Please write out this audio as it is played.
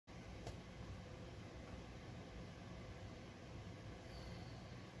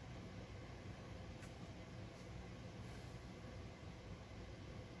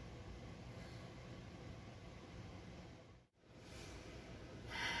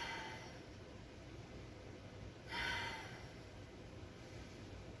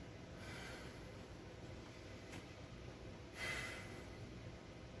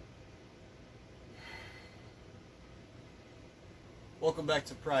Welcome back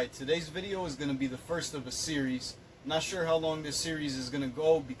to Pride. Today's video is going to be the first of a series. Not sure how long this series is going to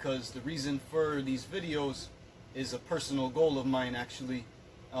go because the reason for these videos is a personal goal of mine actually.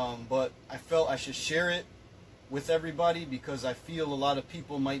 But I felt I should share it with everybody because I feel a lot of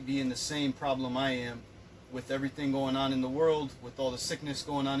people might be in the same problem I am with everything going on in the world, with all the sickness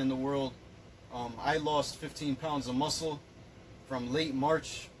going on in the world. I lost 15 pounds of muscle from late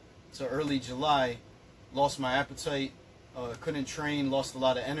March to early July. Lost my appetite. Couldn't train, lost a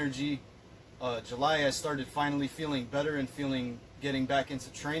lot of energy. July I started finally feeling better and getting back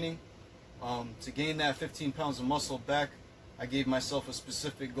into training. To gain that 15 pounds of muscle back, I gave myself a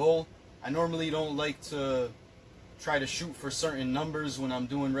specific goal. I normally don't like to try to shoot for certain numbers when I'm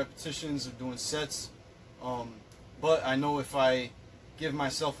doing repetitions or doing sets. But I know if I give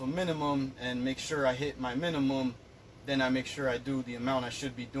myself a minimum and make sure I hit my minimum, then I make sure I do the amount I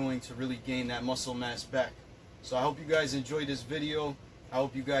should be doing to really gain that muscle mass back. So I hope you guys enjoyed this video. I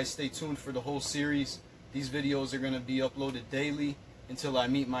hope you guys stay tuned for the whole series. These videos are going to be uploaded daily until I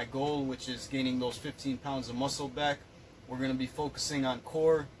meet my goal, which is gaining those 15 pounds of muscle back. We're going to be focusing on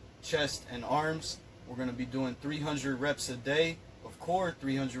core, chest, and arms. We're going to be doing 300 reps a day of core,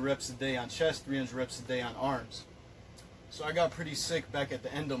 300 reps a day on chest, 300 reps a day on arms. So I got pretty sick back at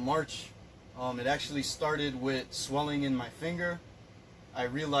the end of March. It actually started with swelling in my finger. I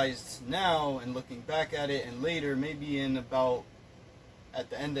realized now, and looking back at it, and later, maybe in about at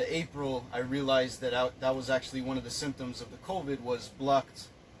the end of April, I realized that that was actually one of the symptoms of the COVID, was blocked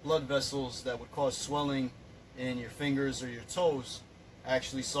blood vessels that would cause swelling in your fingers or your toes. I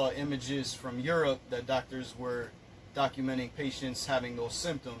actually saw images from Europe that doctors were documenting patients having those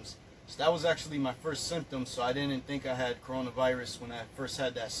symptoms. So that was actually my first symptom, so I didn't think I had coronavirus when I first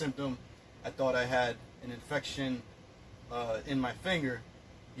had that symptom. I thought I had an infection in my finger.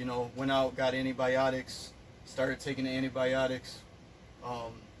 You know, went out, got antibiotics, started taking the antibiotics.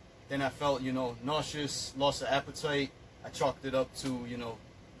 Then I felt, nauseous, loss of appetite. I chalked it up to,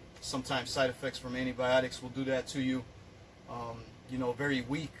 sometimes side effects from antibiotics will do that to you. Very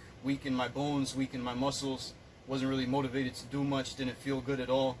weak in my bones, weak in my muscles. Wasn't really motivated to do much, didn't feel good at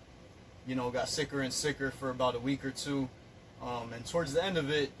all. Got sicker and sicker for about a week or two. And towards the end of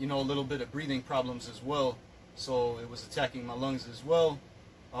it, a little bit of breathing problems as well. So it was attacking my lungs as well.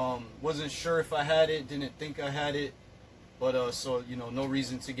 Wasn't sure if I had it, didn't think I had it, but so no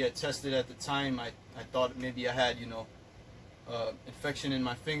reason to get tested at the time. I thought maybe I had infection in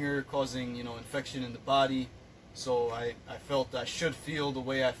my finger causing infection in the body. So I felt I should feel the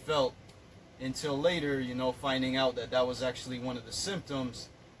way I felt until later, finding out that that was actually one of the symptoms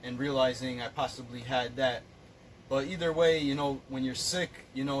and realizing I possibly had that. But either way, when you're sick,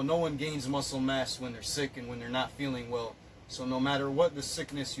 no one gains muscle mass when they're sick and when they're not feeling well. So no matter what the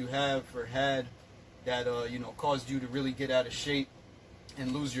sickness you have or had that, caused you to really get out of shape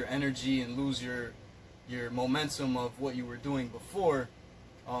and lose your energy and lose your momentum of what you were doing before,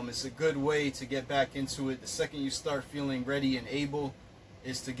 it's a good way to get back into it. The second you start feeling ready and able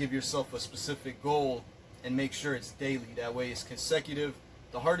is to give yourself a specific goal and make sure it's daily. That way it's consecutive.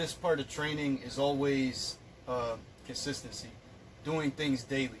 The hardest part of training is always consistency, doing things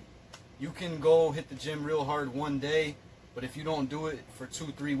daily. You can go hit the gym real hard one day, but if you don't do it for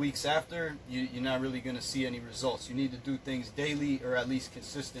 2-3 weeks after, you're not really going to see any results. You need to do things daily or at least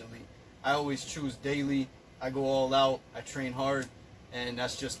consistently. I always choose daily. I go all out, I train hard, and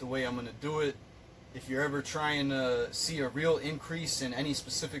that's just the way I'm going to do it. If you're ever trying to see a real increase in any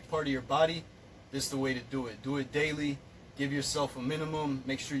specific part of your body, this is the way to do it. Do it daily. Give yourself a minimum.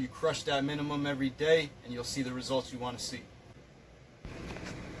 Make sure you crush that minimum every day, and you'll see the results you want to see.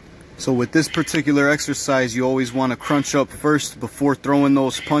 So with this particular exercise, you always want to crunch up first before throwing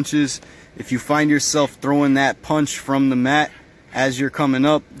those punches. If you find yourself throwing that punch from the mat as you're coming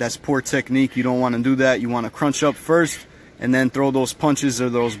up, that's poor technique. You don't want to do that. You want to crunch up first and then throw those punches or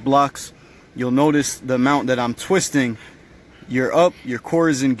those blocks. You'll notice the amount that I'm twisting. You're up, your core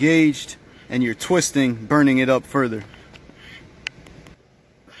is engaged, and you're twisting, burning it up further.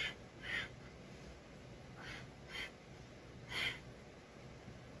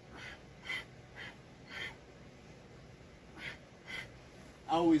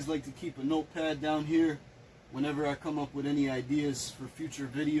 I always like to keep a notepad down here. Whenever I come up with any ideas for future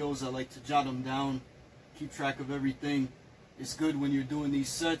videos, I like to jot them down, keep track of everything. It's good when you're doing these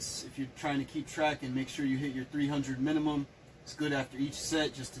sets, if you're trying to keep track and make sure you hit your 300 minimum. It's good after each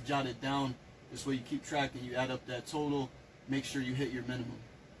set just to jot it down. This way you keep track and you add up that total, make sure you hit your minimum.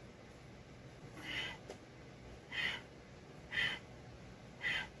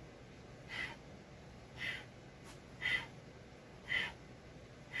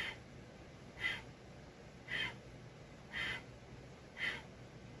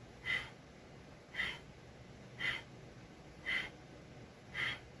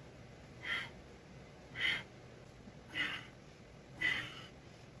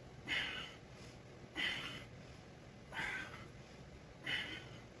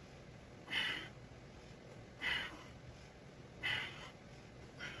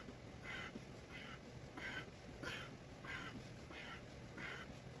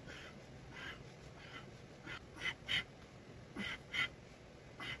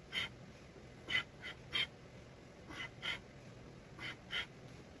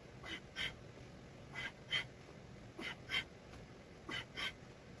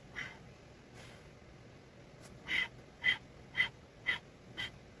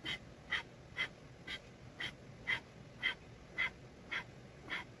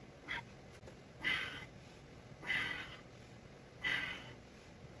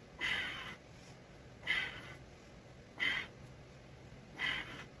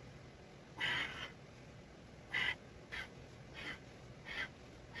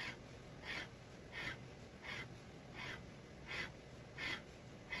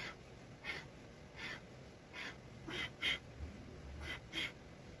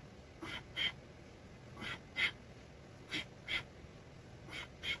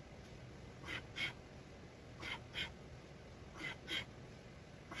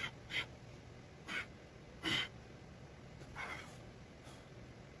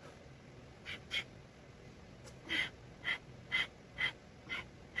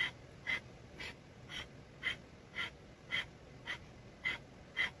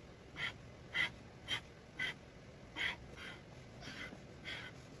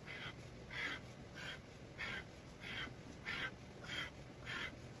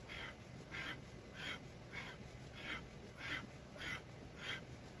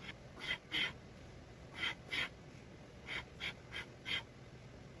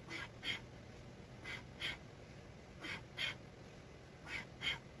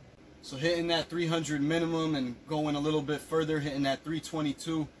 So hitting that 300 minimum and going a little bit further, hitting that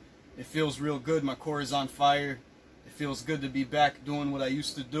 322, it feels real good. My core is on fire. It feels good to be back doing what I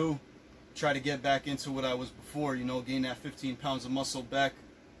used to do. Try to get back into what I was before, you know, gain that 15 pounds of muscle back.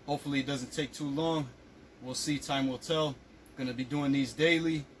 Hopefully it doesn't take too long. We'll see, time will tell. I'm gonna be doing these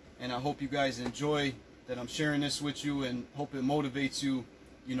daily, and I hope you guys enjoy that I'm sharing this with you, and hope it motivates you,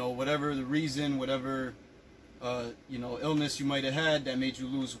 you know, whatever the reason, whatever you know, illness you might have had that made you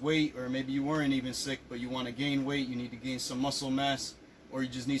lose weight, or maybe you weren't even sick but you want to gain weight, you need to gain some muscle mass, or you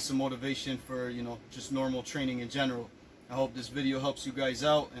just need some motivation for, you know, just normal training in general. I hope this video helps you guys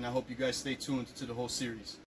out, and I hope you guys stay tuned to the whole series.